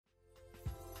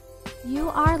You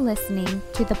are listening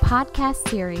to the podcast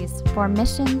series for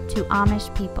Mission to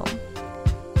Amish People.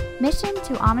 Mission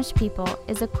to Amish People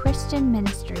is a Christian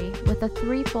ministry with a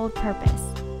threefold purpose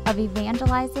of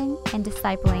evangelizing and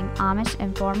discipling Amish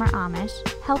and former Amish,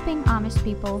 helping Amish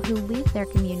people who leave their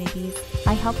communities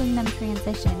by helping them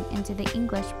transition into the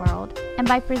English world, and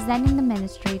by presenting the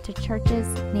ministry to churches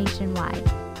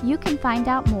nationwide. You can find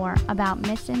out more about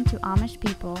Mission to Amish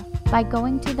People by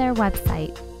going to their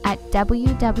website at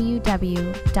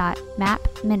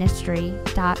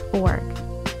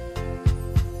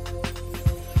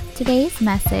www.mapministry.org. Today's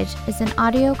message is an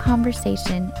audio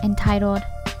conversation entitled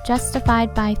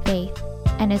Justified by Faith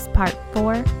and is part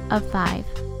 4 of 5.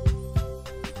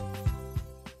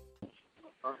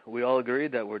 We all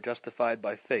agreed that we're justified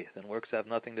by faith, and works have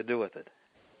nothing to do with it.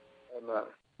 Amen.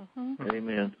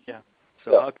 Amen. Yeah.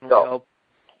 So how can we help?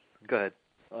 Go ahead.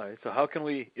 All right. So how can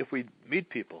we, if we meet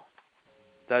people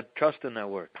that trust in their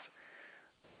works,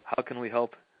 how can we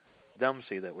help them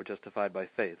see that we're justified by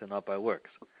faith and not by works?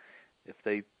 If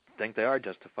they think they are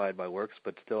justified by works,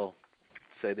 but still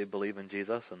say they believe in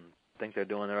Jesus and think they're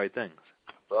doing the right things.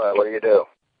 All right, what do you do?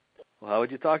 Well, how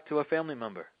would you talk to a family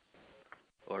member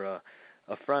or a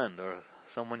friend or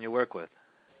someone you work with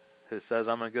who says,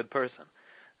 I'm a good person,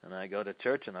 and I go to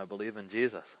church and I believe in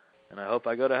Jesus, and I hope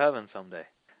I go to heaven someday.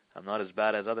 I'm not as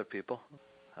bad as other people.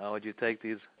 How would you take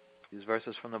these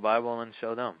verses from the Bible and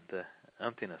show them the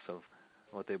emptiness of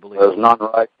what they believe? There's none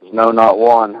right, there's no, not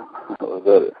one. That was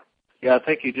it. Yeah, I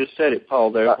think you just said it,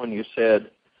 Paul, there when you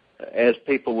said, as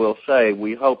people will say,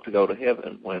 we hope to go to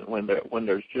heaven. When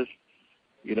there's just,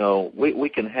 we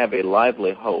can have a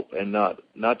lively hope, and not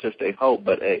just a hope,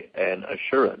 but an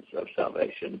assurance of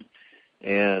salvation.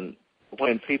 And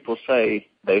when people say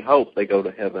they hope they go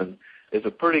to heaven, it's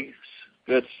a pretty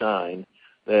good sign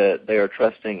that they are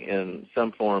trusting in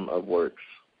some form of works.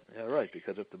 Yeah, right,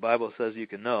 because if the Bible says you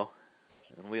can know,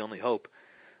 and we only hope,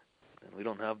 then we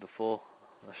don't have the full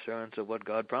assurance of what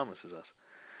God promises us.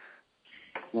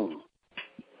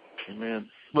 Amen.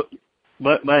 But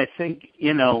I think,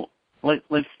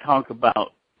 let's talk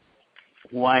about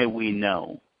why we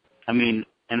know. I mean,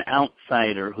 an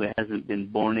outsider who hasn't been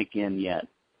born again yet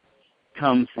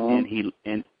comes and he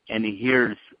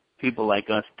hears people like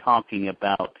us talking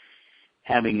about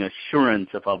having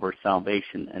assurance of our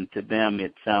salvation, and to them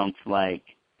it sounds like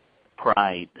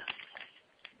pride.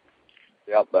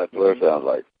 Yep, that's what it sounds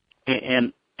like.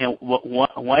 And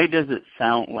why does it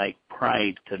sound like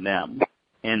pride to them?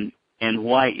 And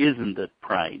why isn't it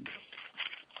pride?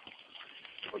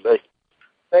 Well,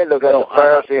 they look at the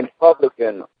Pharisee and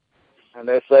Publican, and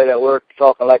they say that we're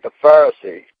talking like a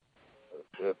Pharisee.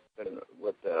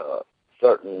 With a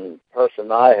certain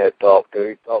person I had talked to,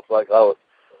 he talks like I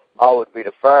would be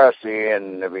the Pharisee,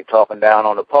 and they'd be talking down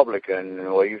on the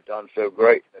publican. Well, you've done so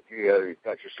great that you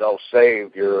got yourself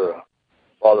saved. You're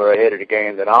farther ahead of the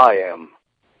game than I am.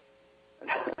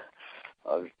 I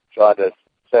was trying to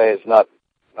say it's not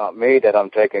me that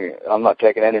I'm not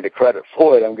taking any of the credit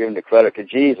for it. I'm giving the credit to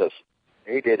Jesus.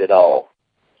 He did it all,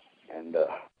 and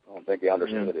I don't think he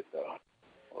understood it though,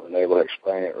 or wasn't able to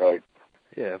explain it right.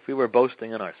 Yeah, if we were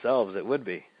boasting in ourselves, it would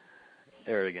be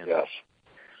arrogant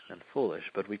and foolish.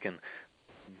 But we can,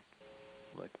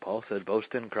 like Paul said,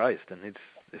 boast in Christ. And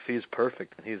if he's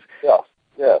perfect and he's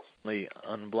the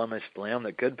unblemished lamb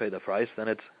that could pay the price, then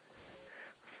it's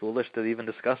foolish to even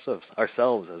discuss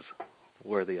ourselves as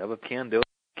worthy of it. Can do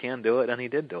it, and he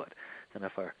did do it. And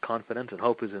if our confidence and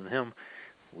hope is in him,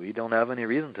 we don't have any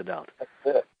reason to doubt. That's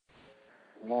it.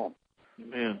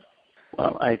 Amen.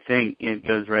 Well, I think it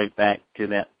goes right back to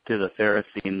the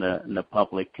Pharisee and the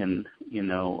publican.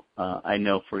 I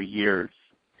know for years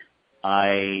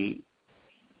I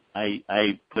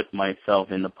put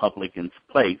myself in the publican's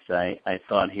place. I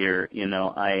thought here,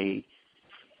 I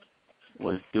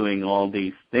was doing all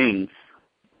these things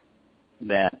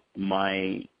that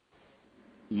my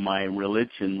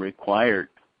religion required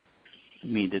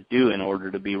me to do in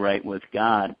order to be right with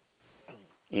God,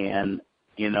 and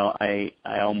I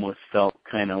almost felt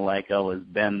kind of like I was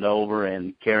bent over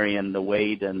and carrying the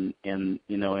weight, and in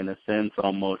a sense,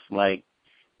 almost like,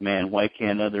 man, why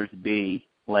can't others be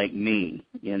like me?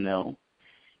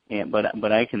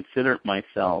 But I considered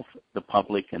myself the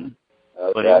publican.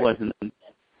 Okay. But it wasn't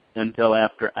until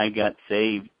after I got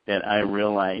saved that I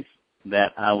realized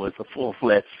that I was a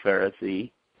full-fledged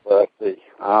Pharisee. Oh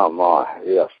my,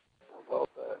 yes. About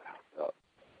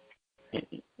that.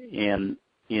 And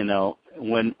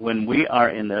when we are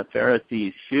in the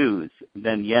Pharisees' shoes,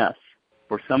 then yes,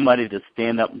 for somebody to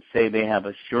stand up and say they have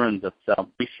assurance of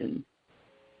salvation,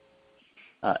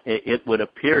 it would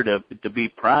appear to be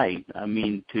pride. I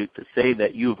mean, to say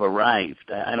that you've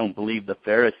arrived. I don't believe the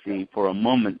Pharisee for a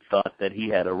moment thought that he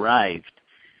had arrived,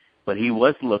 but he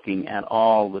was looking at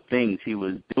all the things he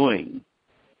was doing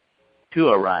to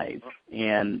arrive,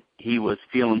 and he was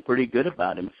feeling pretty good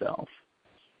about himself.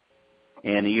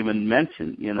 And he even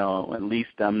mentioned, at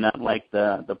least I'm not like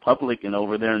the publican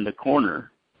over there in the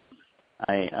corner.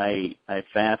 I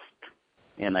fast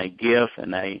and I give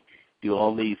and I do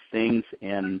all these things,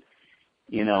 and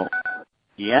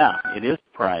it is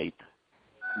pride.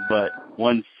 But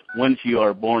once you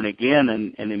are born again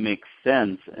and it makes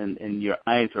sense and your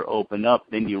eyes are opened up,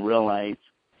 then you realize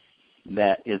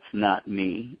that it's not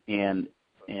me and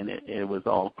it was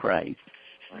all Christ.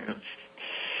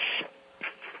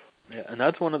 Yeah, and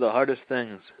that's one of the hardest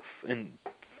things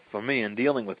for me in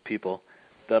dealing with people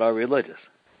that are religious,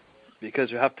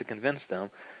 because you have to convince them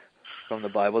from the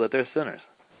Bible that they're sinners.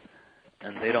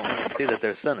 And they don't want to see that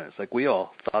they're sinners. Like we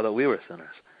all thought that we were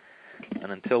sinners.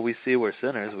 And until we see we're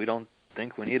sinners, we don't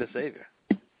think we need a Savior.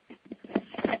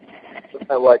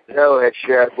 Like Joe had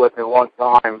shared with me one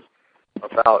time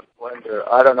about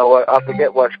I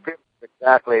forget what scripture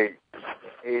exactly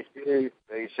he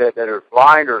said that there's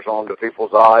blinders on the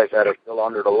people's eyes that are still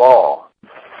under the law.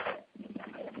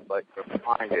 But they're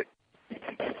blinded.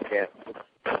 You can't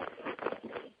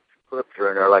scripture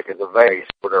in there like it's a vase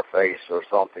for their face or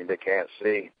something they can't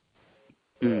see.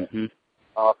 Mm-hmm.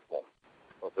 Possible.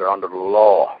 But they're under the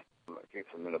law. It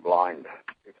keeps them in the blind.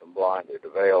 Keeps them blinded. The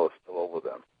veil is still over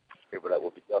them. People that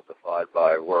will be justified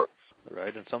by works.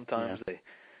 Right, and sometimes they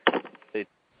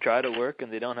try to work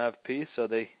and they don't have peace, so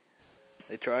they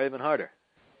try even harder.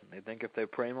 And they think if they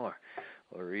pray more,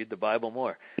 or read the Bible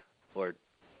more, or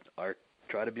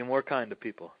try to be more kind to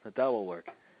people, that will work.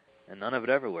 And none of it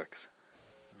ever works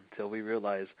until we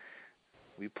realize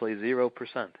we play 0%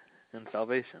 in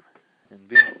salvation, in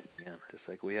being again, just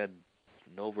like we had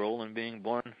no role in being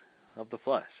born of the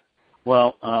flesh.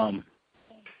 Well,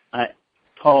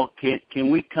 Paul, can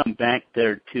we come back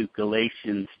there to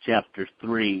Galatians chapter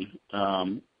 3?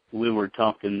 We were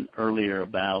talking earlier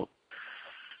about,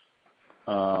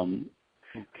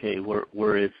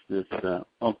 where is this?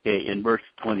 In verse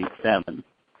 27.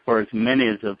 For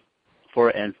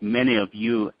as many of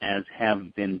you as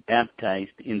have been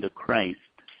baptized into Christ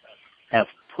have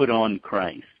put on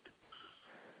Christ.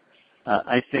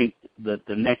 I think that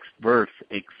the next verse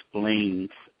explains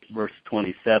verse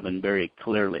 27 very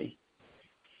clearly.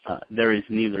 There is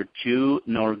neither Jew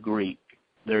nor Greek.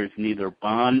 There is neither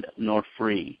bond nor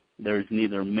free. There is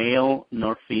neither male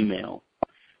nor female.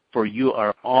 For you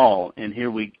are all, and here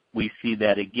we see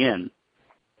that again,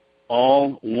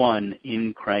 all one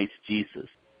in Christ Jesus.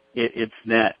 It's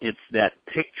that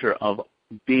picture of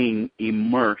being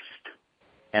immersed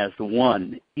as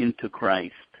one into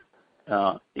Christ.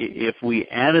 If we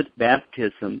added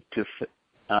baptism to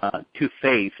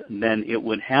faith, then it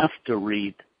would have to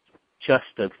read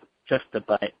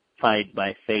justified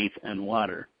by faith and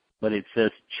water. But it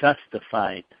says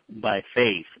justified by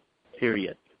faith,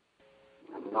 period.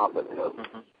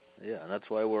 Yeah, and that's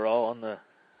why we're all on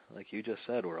like you just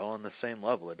said, we're all on the same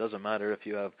level. It doesn't matter if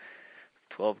you have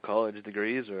 12 college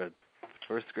degrees or a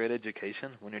first grade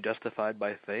education. When you're justified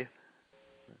by faith,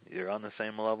 you're on the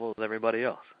same level as everybody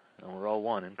else. And we're all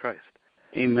one in Christ.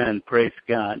 Amen. Praise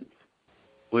God.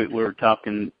 We were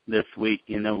talking this week,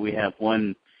 we have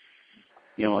one,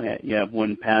 you have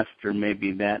one pastor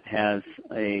maybe that has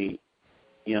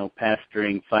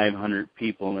pastoring 500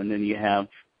 people, and then you have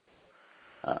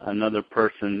another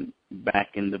person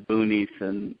back in the boonies,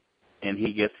 and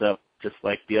he gets up just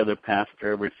like the other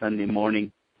pastor every Sunday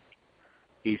morning.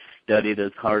 He studied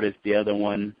as hard as the other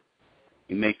one.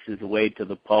 He makes his way to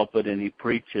the pulpit and he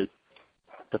preaches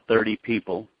to 30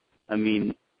 people. I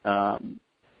mean,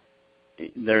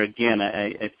 there again,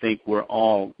 I think we're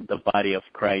all the body of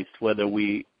Christ, whether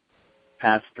we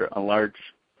pastor a large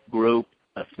group,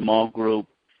 a small group,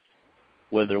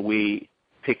 whether we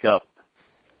pick up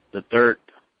the dirt,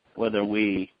 whatever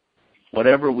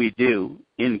we do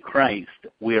in Christ,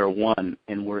 we are one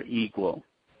and we're equal.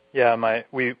 Yeah,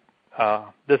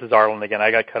 this is Arlen again.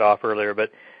 I got cut off earlier,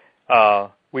 but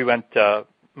we went.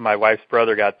 My wife's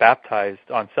brother got baptized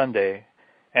on Sunday,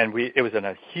 and it was in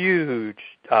a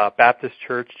huge Baptist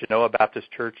church, Genoa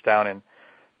Baptist Church, down in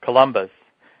Columbus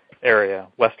area,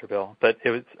 Westerville. But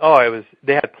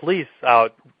they had police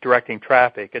out directing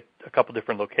traffic at a couple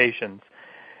different locations.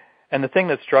 And the thing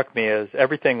that struck me is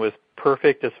everything was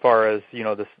perfect as far as,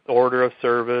 the order of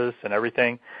service and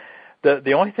everything.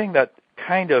 The only thing that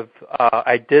kind of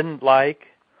I didn't like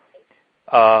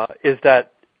is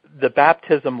that the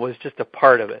baptism was just a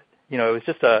part of it. It was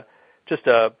just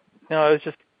a No, it was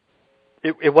just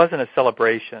it wasn't a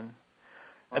celebration.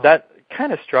 Oh. That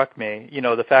kind of struck me.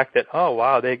 The fact that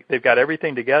they've got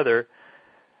everything together,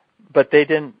 but they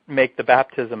didn't make the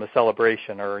baptism a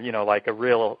celebration or like a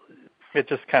real. It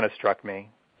just kind of struck me.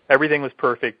 Everything was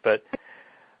perfect, but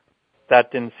that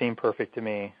didn't seem perfect to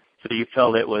me. So you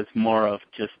felt it was more of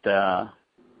just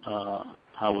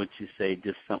how would you say,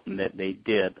 just something that they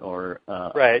did, or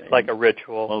right, like a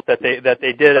ritual that they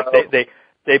did.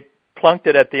 They plunked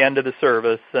it at the end of the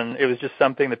service, and it was just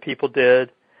something that people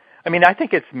did. I mean, I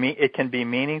think it can be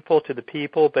meaningful to the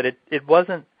people, but it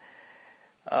wasn't.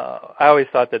 I always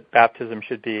thought that baptism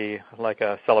should be like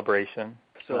a celebration.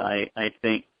 So I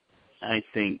think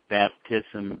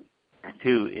baptism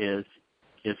too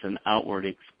is an outward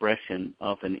expression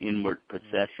of an inward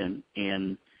possession,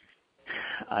 and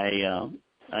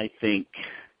I think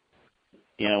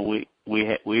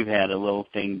we've had a little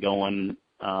thing going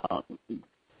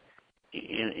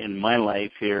in my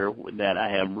life here that I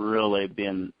have really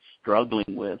been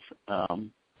struggling with.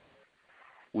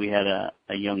 We had a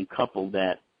young couple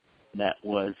that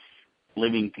was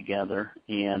living together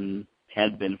and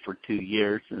had been for 2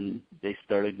 years, and they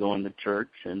started going to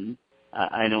church, and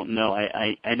I don't know.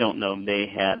 I don't know if they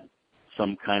had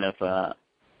some kind of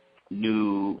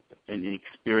an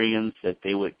experience that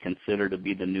they would consider to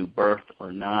be the new birth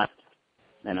or not.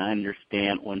 And I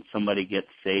understand when somebody gets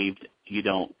saved, you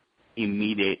don't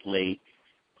immediately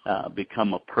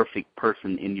become a perfect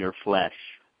person in your flesh.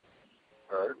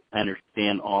 Right. I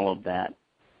understand all of that.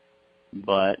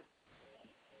 But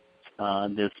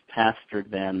this pastor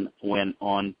then went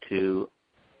on to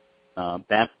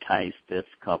baptize this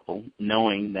couple,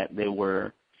 knowing that they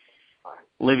were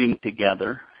living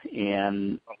together.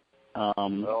 And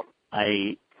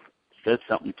I said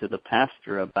something to the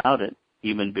pastor about it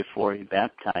even before he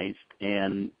baptized,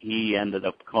 and he ended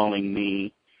up calling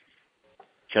me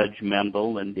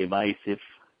judgmental and divisive.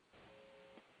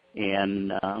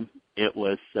 And it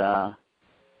was,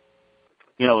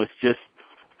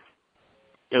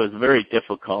 it was very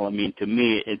difficult. I mean, to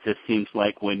me, it just seems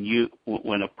like when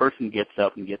a person gets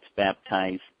up and gets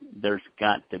baptized, there's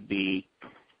got to be,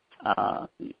 I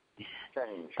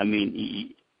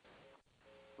mean,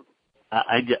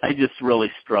 I just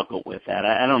really struggle with that.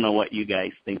 I don't know what you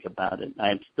guys think about it.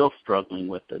 I'm still struggling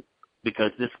with it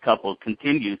because this couple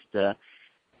continues to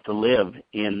live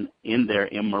in their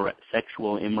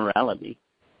sexual immorality.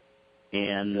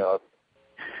 And,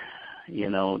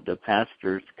 the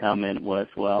pastor's comment was,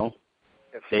 well,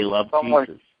 they love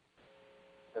Jesus.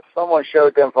 If someone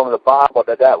showed them from the Bible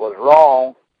that was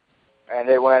wrong, and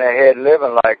they went ahead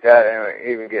living like that and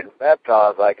even getting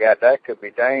baptized like that, that could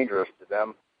be dangerous to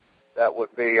them. That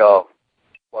would be,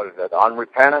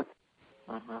 unrepentant?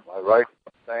 Mm-hmm. Am I right?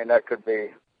 Saying that could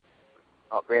be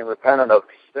not being repentant of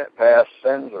past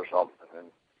sins or something.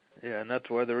 Yeah, and that's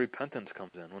where the repentance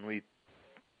comes in. When we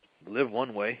live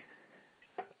one way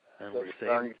and we're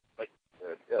saved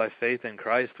by faith in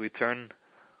Christ, we turn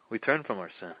from our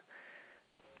sin.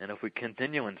 And if we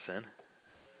continue in sin,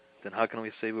 then how can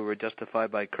we say we were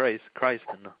justified by Christ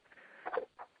and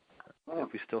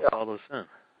if we still follow sin?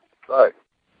 Right.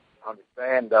 I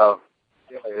understand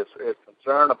his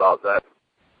concern about that.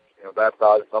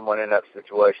 Baptizing someone in that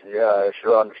situation. Yeah, I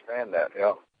sure understand that.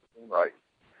 Yeah, right.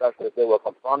 Especially if they were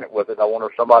confronted with it. I wonder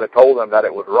if somebody told them that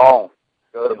it was wrong.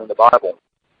 Showed them in the Bible.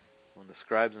 When the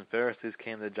scribes and Pharisees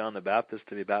came to John the Baptist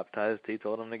to be baptized, he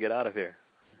told them to get out of here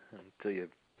until you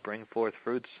bring forth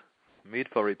fruits meet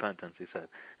for repentance, he said.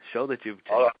 Show that you've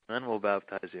changed, then we'll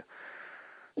baptize you.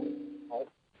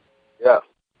 Yeah.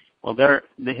 Well,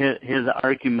 his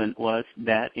argument was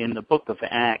that in the book of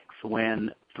Acts,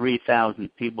 when 3,000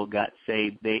 people got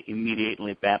saved, they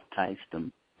immediately baptized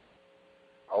them.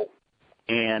 Oh.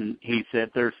 And he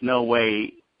said there's no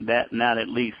way that not at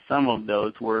least some of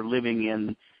those were living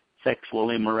in sexual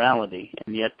immorality,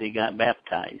 and yet they got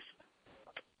baptized.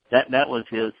 That was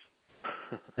his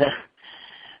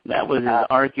that was his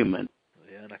argument.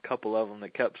 Yeah, and a couple of them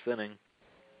that kept sinning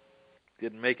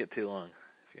didn't make it too long.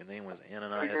 If your name was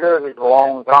Ananias. 3 years is a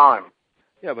long time.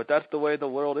 Yeah, but that's the way the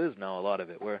world is now, a lot of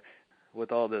it, where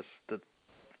with all this,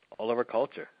 all of our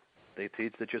culture, they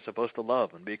teach that you're supposed to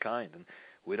love and be kind, and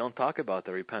we don't talk about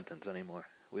the repentance anymore.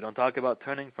 We don't talk about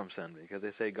turning from sin because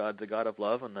they say God's the God of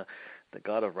love and the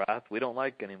God of wrath we don't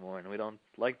like anymore, and we don't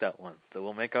like that one, so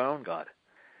we'll make our own God.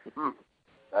 Mm-hmm.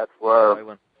 That's where...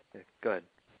 Go ahead.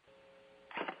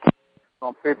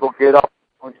 Some people get up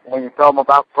when you tell them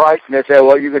about Christ, and they say,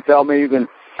 well, you can tell me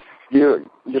you're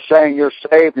just saying you're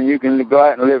saved and you can go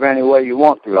out and live any way you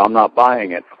want to. I'm not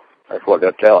buying it. That's what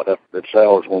they tell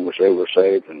us when we say we're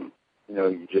saved, and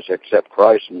you just accept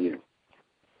Christ and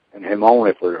Him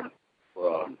only for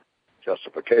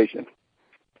justification.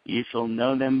 You shall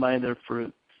know them by their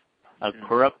fruits. A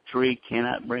corrupt tree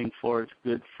cannot bring forth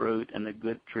good fruit, and a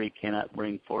good tree cannot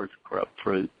bring forth corrupt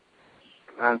fruit.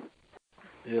 Yeah,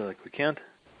 like we can't.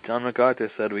 John MacArthur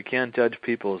said we can't judge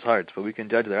people's hearts, but we can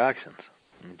judge their actions.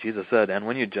 And Jesus said, and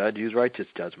when you judge, use righteous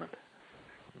judgment.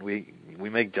 We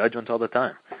make judgments all the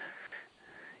time.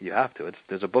 You have to.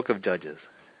 There's a book of Judges.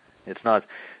 It's not,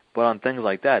 but on things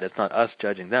like that, it's not us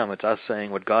judging them. It's us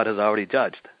saying what God has already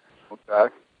judged.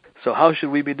 Okay. So how should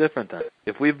we be different then?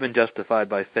 If we've been justified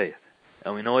by faith,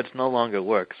 and we know it's no longer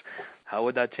works, how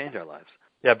would that change our lives?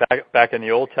 Yeah, back in the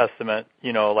Old Testament,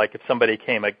 like if somebody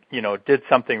came, did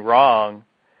something wrong,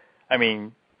 I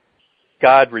mean,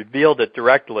 God revealed it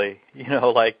directly, he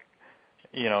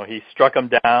struck them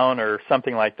down or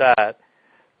something like that.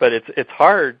 But it's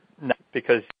hard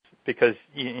because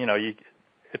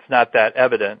it's not that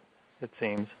evident, it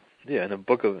seems. Yeah, in the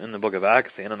book of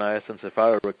Acts, Ananias and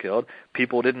Sapphira were killed.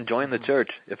 People didn't join the church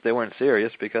if they weren't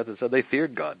serious because it said they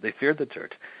feared God. They feared the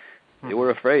church. They were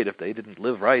afraid if they didn't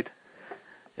live right,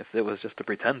 if it was just a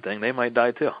pretend thing, they might die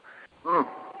too.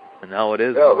 And now it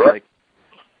is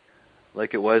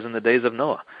like it was in the days of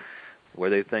Noah, where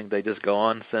they think they just go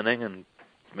on sinning and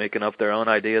making up their own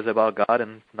ideas about God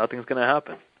and nothing's going to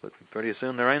happen. But pretty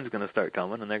soon the rain's going to start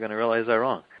coming and they're going to realize they're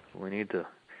wrong. We need to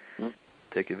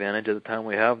take advantage of the time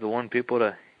we have to warn people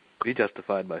to be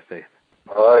justified by faith.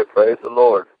 All right, praise the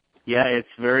Lord. Yeah, it's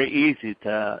very easy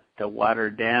to water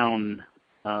down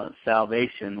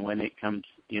salvation when it comes,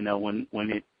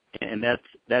 and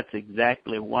that's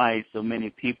exactly why so many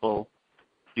people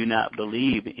do not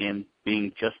believe in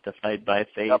being justified by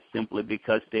faith simply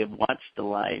because they've watched the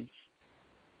lives.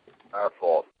 Our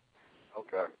fault.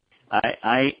 Okay.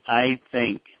 I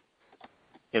think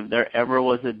if there ever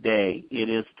was a day, it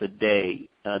is the day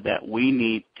that we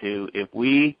need to, if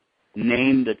we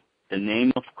name the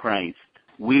name of Christ,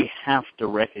 we have to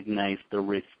recognize the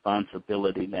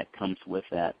responsibility that comes with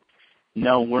that.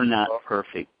 No, we're not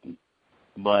perfect,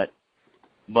 but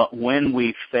when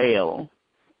we fail,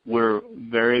 we're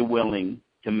very willing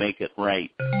to make it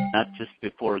right, not just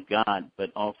before God,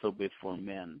 but also before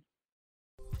men.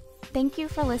 Thank you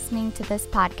for listening to this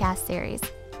podcast series.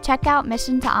 Check out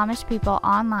Mission to Amish People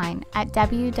online at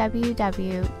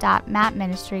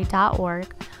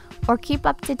www.mapministry.org or keep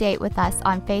up to date with us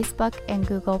on Facebook and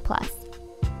Google+.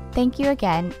 Thank you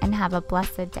again and have a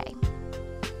blessed day.